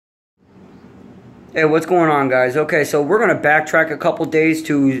Hey, what's going on, guys? Okay, so we're gonna backtrack a couple days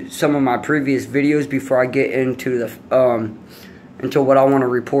to some of my previous videos before I get into the into what I want to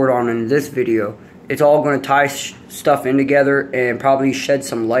report on in this video. It's all gonna tie stuff in together and probably shed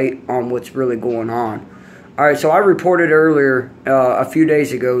some light on what's really going on. All right, so I reported earlier a few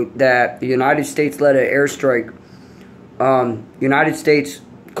days ago that the United States led an airstrike. United States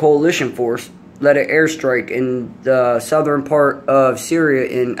coalition force led an airstrike in the southern part of Syria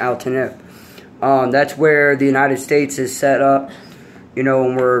in Al Tanif. That's where the United States is set up, you know,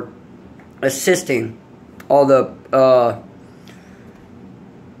 and we're assisting all the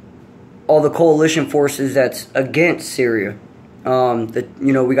coalition forces that's against Syria. You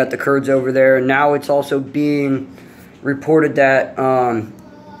know, we got the Kurds over there, and now it's also being reported that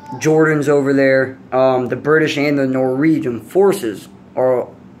Jordan's over there. The British and the Norwegian forces are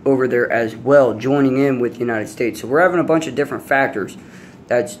over there as well, joining in with the United States. So we're having a bunch of different factors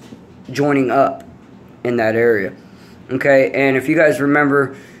that's joining up in that area. Okay, and if you guys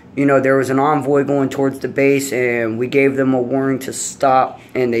remember, you know, there was an envoy going towards the base, and we gave them a warning to stop,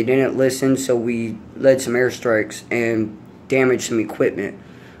 and they didn't listen, so we led some airstrikes and damaged some equipment.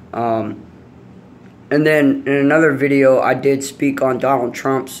 And then in another video, I did speak on Donald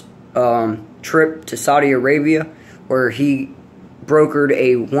Trump's trip to Saudi Arabia, where he brokered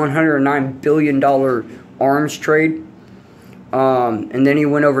a $109 billion arms trade. And then he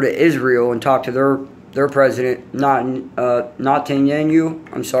went over to Israel and talked to their president, Netanyahu.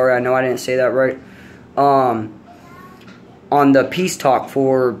 I'm sorry, I know I didn't say that right. On the peace talk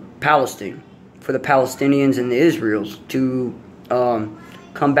for Palestine, for the Palestinians and the Israels to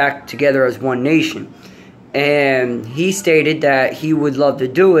come back together as one nation. And he stated that he would love to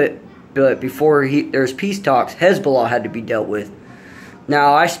do it, but before there's peace talks, Hezbollah had to be dealt with.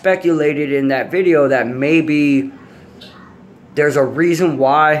 Now, I speculated in that video that maybe there's a reason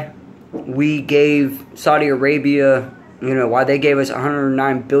why we gave Saudi Arabia, you know, why they gave us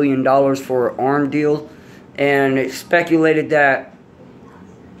 $109 billion for an arm deal. And it speculated that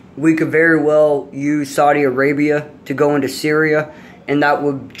we could very well use Saudi Arabia to go into Syria, and that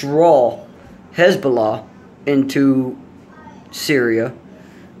would draw Hezbollah into Syria,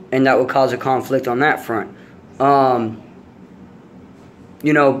 and that would cause a conflict on that front.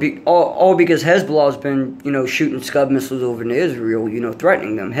 You know, all because Hezbollah has been, you know, shooting Scud missiles over to Israel, you know,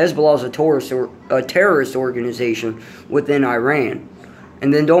 threatening them. Hezbollah is a terrorist organization within Iran.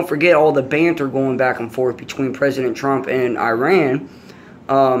 And then don't forget all the banter going back and forth between President Trump and Iran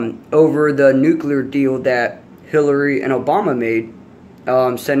over the nuclear deal that Hillary and Obama made,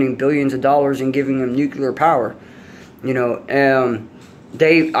 sending billions of dollars and giving them nuclear power. You know,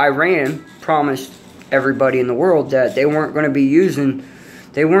 Iran promised everybody in the world that they weren't going to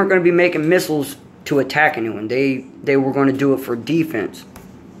be making missiles to attack anyone. They were going to do it for defense.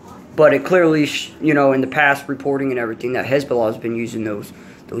 But it clearly, you know, in the past reporting and everything, that Hezbollah has been using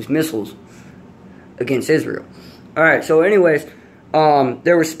those missiles against Israel. All right, so anyways,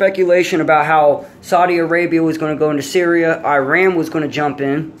 there was speculation about how Saudi Arabia was going to go into Syria. Iran was going to jump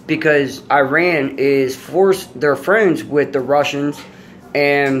in because Iran they're friends with the Russians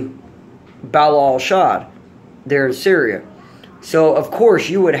and Bala al-Shad there in Syria. So, of course,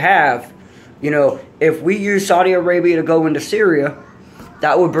 you would have, you know, if we use Saudi Arabia to go into Syria,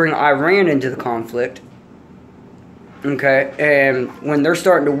 that would bring Iran into the conflict. Okay? And when they're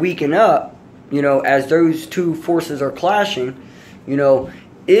starting to weaken up, you know, as those two forces are clashing, you know,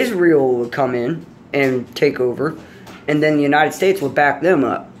 Israel would come in and take over, and then the United States would back them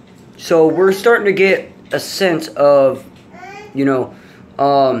up. So we're starting to get a sense of, you know,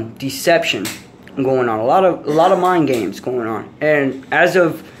 deception going on, a lot of mind games going on. And as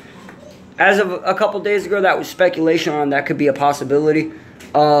of a couple days ago, that was speculation on that could be a possibility.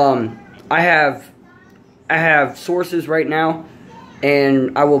 I have sources right now,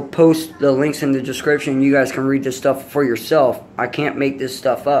 and I will post the links in the description. You guys can read this stuff for yourself. I can't make this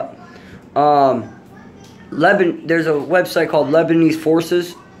stuff up. There's a website called Lebanese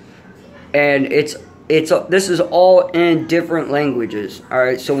Forces, and this is all in different languages.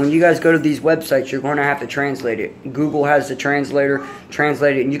 Alright, so when you guys go to these websites, you're going to have to translate it. Google has the translator,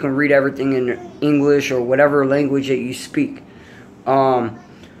 translate it, and you can read everything in English or whatever language that you speak.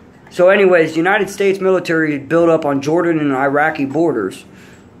 So anyways, the United States military is built up on Jordan and Iraqi borders.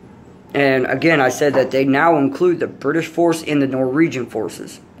 And again, I said that they now include the British force and the Norwegian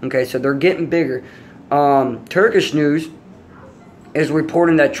forces. Okay, so they're getting bigger. Turkish news is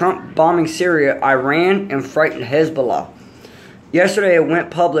reporting that Trump bombing Syria, Iran, and frightened Hezbollah. Yesterday, it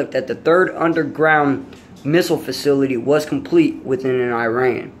went public that the third underground missile facility was complete within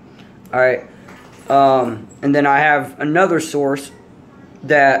Iran. All right. And then I have another source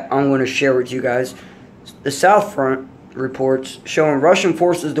that I'm going to share with you guys. The South Front reports showing Russian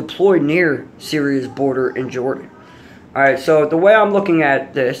forces deployed near Syria's border in Jordan. Alright, so the way I'm looking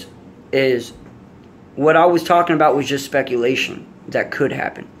at this is what I was talking about was just speculation that could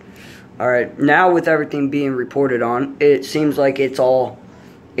happen. Alright, now with everything being reported on, it seems like it's all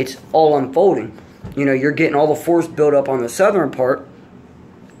unfolding. You know, you're getting all the force built up on the southern part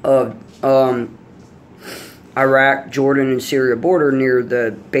of Iraq, Jordan, and Syria border near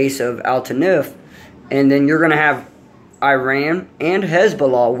the base of Al-Tanif, and then you're going to have Iran and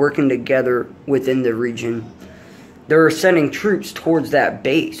Hezbollah working together within the region. They're sending troops towards that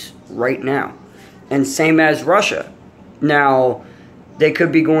base right now, and same as Russia. Now, they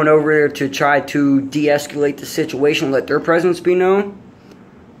could be going over there to try to de-escalate the situation, let their presence be known.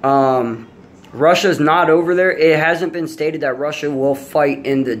 Russia's not over there. It hasn't been stated that Russia will fight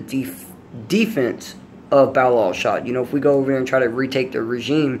in the defense of Bala al-Shad. You know, if we go over there and try to retake the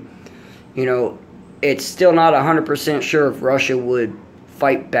regime, you know, it's still not 100% sure if Russia would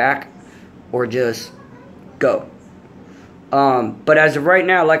fight back or just go. But as of right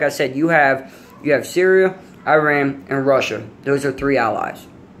now, like I said, you have Syria, Iran, and Russia. Those are 3 allies,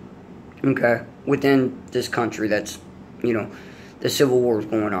 okay, within this country that's, you know, the civil war is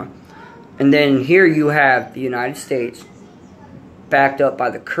going on. And then here you have the United States backed up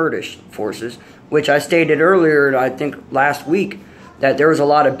by the Kurdish forces, which I stated earlier, I think last week, that there was a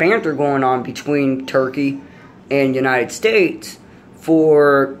lot of banter going on between Turkey and United States.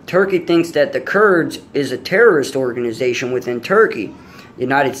 For Turkey thinks that the Kurds is a terrorist organization within Turkey. The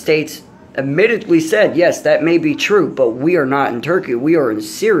United States admittedly said, yes, that may be true, but we are not in Turkey. We are in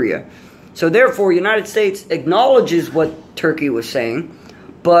Syria. So therefore, United States acknowledges what Turkey was saying,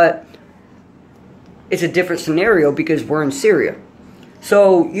 but it's a different scenario because we're in Syria.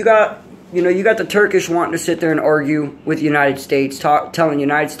 So you got the Turkish wanting to sit there and argue with the United States, telling the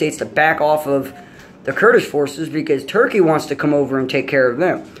United States to back off of the Kurdish forces because Turkey wants to come over and take care of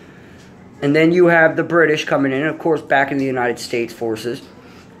them. And then you have the British coming in, of course, backing the United States forces.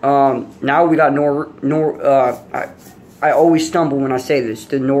 Now we got I always stumble when I say this.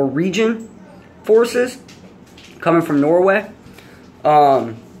 The Norwegian forces coming from Norway.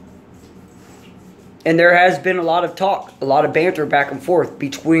 And there has been a lot of talk, a lot of banter back and forth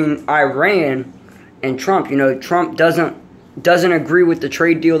between Iran and Trump. You know, Trump doesn't agree with the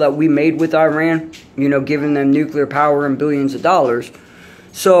trade deal that we made with Iran, you know, giving them nuclear power and billions of dollars.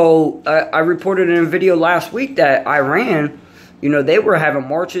 So I reported in a video last week that Iran, you know, they were having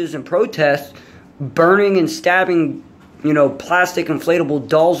marches and protests, burning and stabbing, you know, plastic inflatable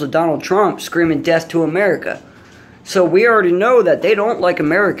dolls of Donald Trump, screaming death to America. So we already know that they don't like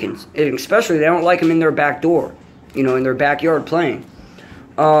Americans, and especially they don't like them in their back door, you know, in their backyard playing.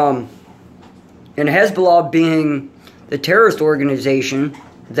 And Hezbollah being the terrorist organization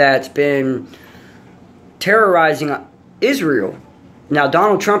that's been terrorizing Israel. Now,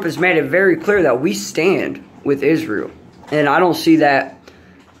 Donald Trump has made it very clear that we stand with Israel, and I don't see that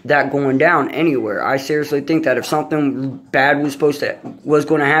going down anywhere. I seriously think that if something bad was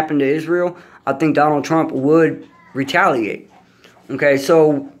going to happen to Israel, I think Donald Trump would retaliate. Okay,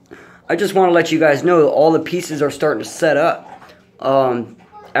 so I just want to let you guys know that all the pieces are starting to set up.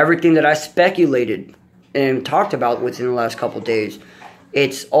 Everything that I speculated and talked about within the last couple days,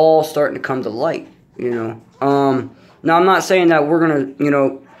 it's all starting to come to light, you know. Now, I'm not saying that we're going to, you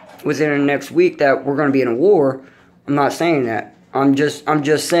know, within the next week that we're going to be in a war. I'm not saying that. I'm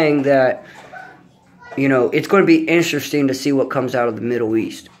just saying that, you know, it's going to be interesting to see what comes out of the Middle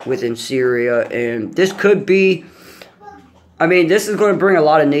East within Syria. And this could be, I mean, this is going to bring a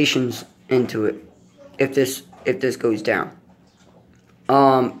lot of nations into it if this goes down.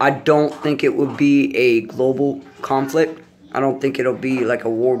 I don't think it would be a global conflict. I don't think it'll be like a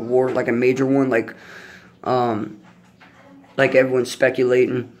world war, like a major one, like everyone's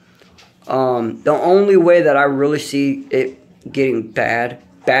speculating. The only way that I really see it getting bad,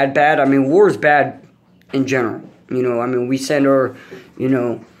 I mean, war is bad in general. You know, I mean, we send our, you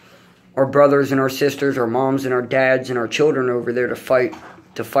know, our brothers and our sisters, our moms and our dads and our children over there to fight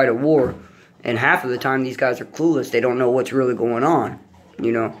a war. And half of the time, these guys are clueless. They don't know what's really going on,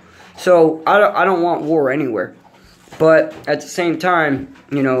 you know. So I don't want war anywhere. But at the same time,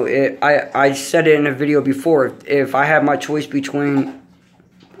 you know, I said it in a video before. If I had my choice between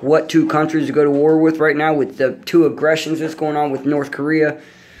what 2 countries to go to war with right now, with the 2 aggressions that's going on with North Korea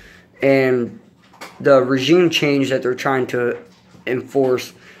and the regime change that they're trying to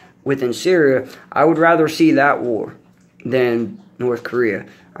enforce within Syria, I would rather see that war than North Korea.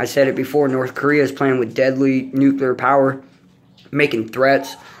 I said it before, North Korea is playing with deadly nuclear power, making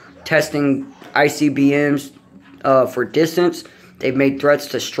threats, testing ICBMs for distance. They've made threats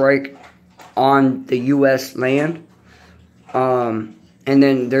to strike on the U.S. land. And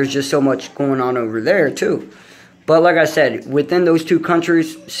then there's just so much going on over there, too. But like I said, within those two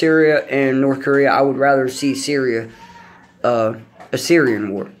countries, Syria and North Korea, I would rather see Syria, a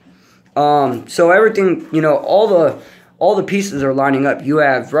Syrian war. So everything, you know, all the pieces are lining up. You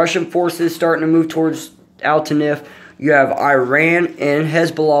have Russian forces starting to move towards Al Tanif. You have Iran and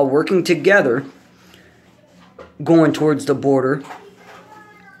Hezbollah working together, going towards the border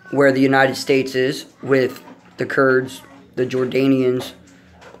where the United States is, with the Kurds, the Jordanians,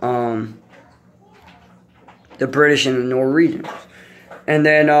 the British and the Norwegians. And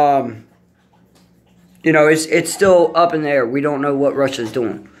then, you know, it's still up in the air. We don't know what Russia's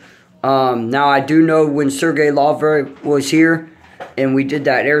doing. Now, I do know when Sergei Lavrov was here and we did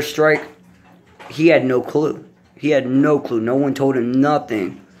that airstrike, he had no clue. He had no clue. No one told him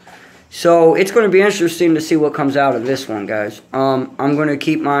nothing. So, it's going to be interesting to see what comes out of this one, guys. I'm going to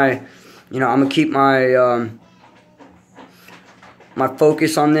keep my, you know, I'm going to keep my, my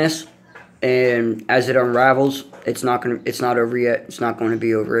focus on this. And as it unravels, it's not over yet. It's not going to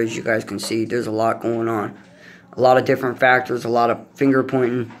be over, as you guys can see. There's a lot going on. A lot of different factors, a lot of finger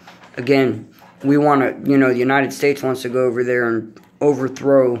pointing. Again, we want to, you know, the United States wants to go over there and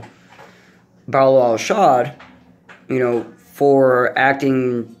overthrow Bashar al-Assad, you know, for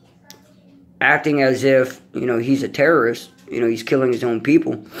acting as if, you know, he's a terrorist. You know, he's killing his own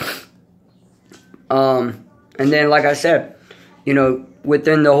people. And then, like I said, you know,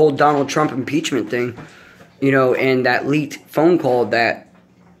 within the whole Donald Trump impeachment thing, you know, and that leaked phone call that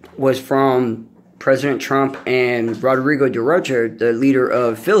was from President Trump and Rodrigo Duterte, the leader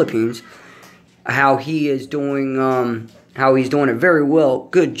of Philippines, how he's doing a very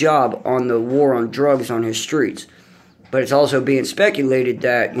good job on the war on drugs on his streets. But it's also being speculated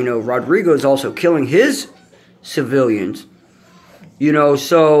that, you know, Rodrigo is also killing his civilians. You know,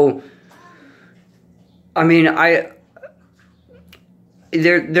 so, I mean,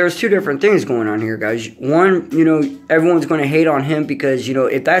 there's two different things going on here, guys. One, you know, everyone's going to hate on him because, you know,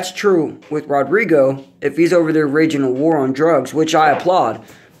 if that's true with Rodrigo, if he's over there raging a war on drugs, which I applaud,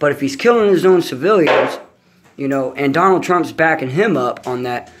 but if he's killing his own civilians, you know, and Donald Trump's backing him up on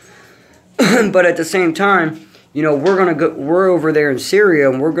that, but at the same time, you know, we're over there in Syria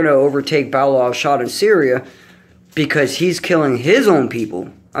and we're going to overtake Bashar al-Assad in Syria because he's killing his own people.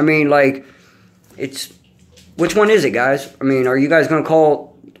 I mean, like, which one is it, guys? I mean, are you guys going to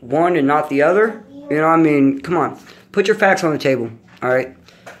call one and not the other? You know, I mean, come on. Put your facts on the table, all right?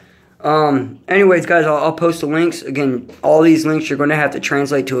 Anyways, guys, I'll post the links. Again, all these links you're going to have to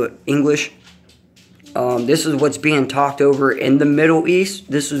translate to English. This is what's being talked over in the Middle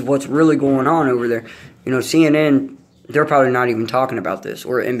East. This is what's really going on over there. You know, CNN, they're probably not even talking about this.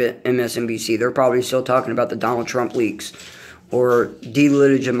 Or MSNBC, they're probably still talking about the Donald Trump leaks. Or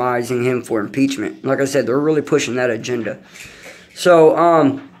delegitimizing him for impeachment. Like I said, they're really pushing that agenda.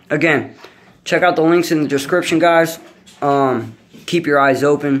 So, again, check out the links in the description, guys. Keep your eyes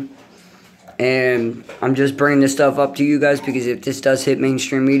open. And I'm just bringing this stuff up to you guys because if this does hit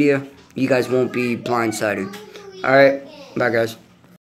mainstream media, you guys won't be blindsided. Alright, bye, guys.